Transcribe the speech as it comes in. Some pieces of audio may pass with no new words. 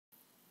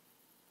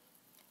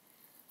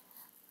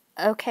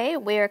Okay,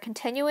 we are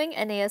continuing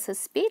Aeneas'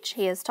 speech.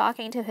 He is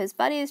talking to his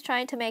buddies,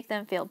 trying to make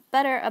them feel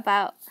better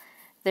about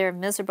their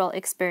miserable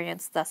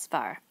experience thus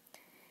far.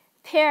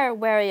 Per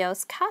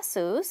varios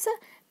casus,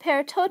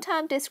 per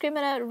totam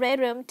discrimina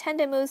rerum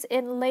tendemus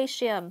in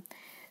Latium,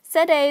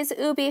 sedes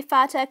ubi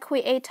fata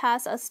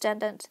quietas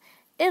ostendent,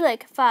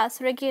 illic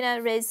fas regina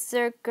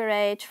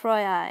resurgere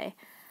Troiae.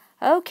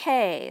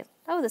 Okay.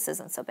 Oh, this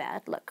isn't so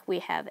bad. Look, we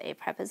have a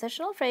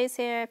prepositional phrase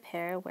here,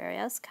 per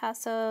varios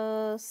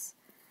casus.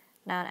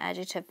 Noun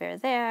adjective pair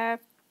there.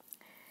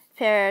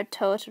 Per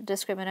tot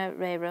discrimina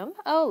rerum.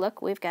 Oh, look,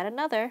 we've got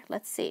another.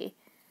 Let's see.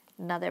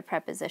 Another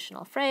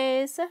prepositional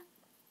phrase.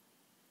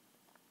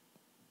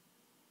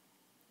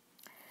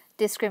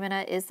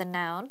 Discrimina is the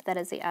noun. That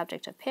is the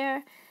object of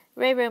per.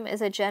 Rerum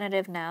is a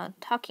genitive noun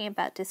talking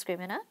about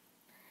discrimina.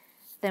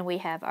 Then we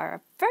have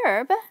our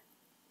verb.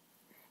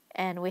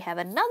 And we have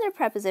another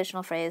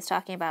prepositional phrase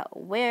talking about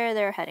where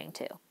they're heading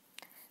to.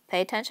 Pay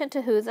attention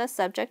to who the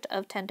subject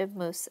of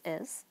tendemus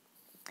is.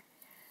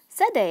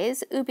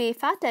 Sedes ubi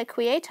fata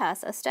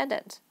quietas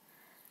ostendent.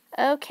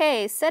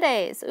 Okay,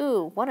 sedes.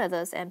 Ooh, one of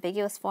those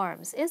ambiguous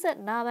forms. Is it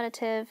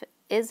nominative?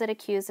 Is it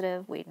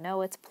accusative? We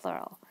know it's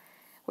plural.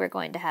 We're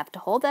going to have to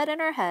hold that in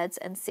our heads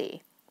and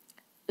see.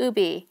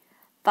 Ubi,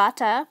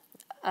 fata.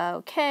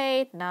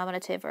 Okay,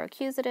 nominative or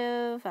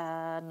accusative.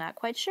 Not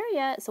quite sure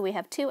yet. So we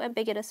have two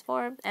ambiguous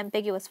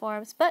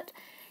forms, but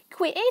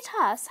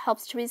quietas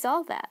helps to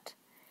resolve that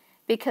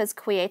because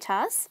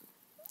quietas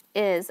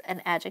is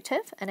an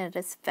adjective and it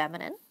is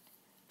feminine.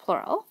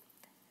 Plural,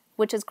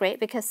 which is great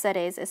because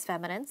sedes is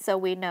feminine, so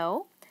we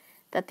know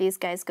that these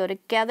guys go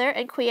together,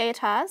 and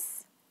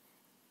quietas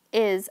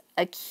is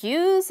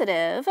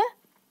accusative,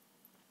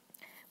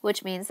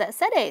 which means that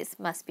sedes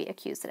must be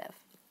accusative.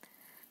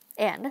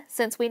 And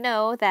since we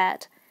know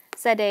that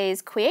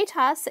sedes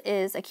quietas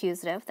is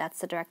accusative,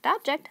 that's the direct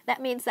object,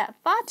 that means that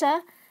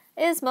fata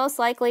is most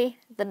likely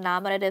the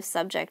nominative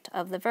subject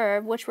of the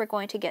verb, which we're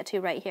going to get to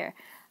right here.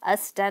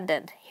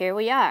 Ostendant, here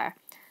we are.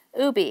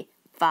 Ubi,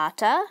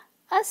 fata,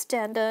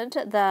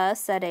 ostendant the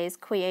sedes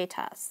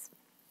quietas.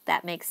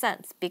 That makes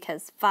sense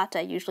because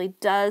fata usually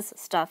does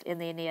stuff in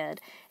the Aeneid.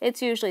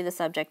 It's usually the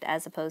subject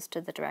as opposed to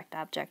the direct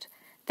object.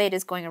 Fate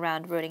is going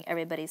around ruining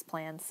everybody's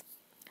plans.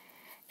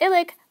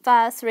 Illic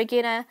fas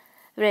regina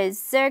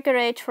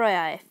resurgere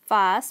Troiae.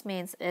 Fas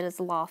means it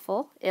is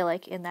lawful.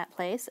 Illic in that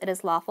place. It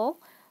is lawful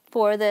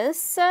for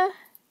this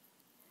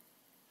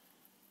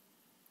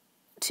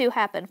to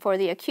happen. For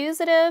the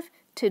accusative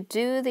to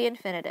do the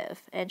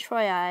infinitive, and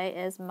Troiae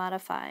is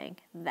modifying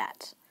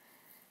that.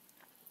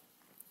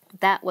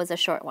 That was a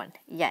short one.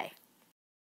 Yay.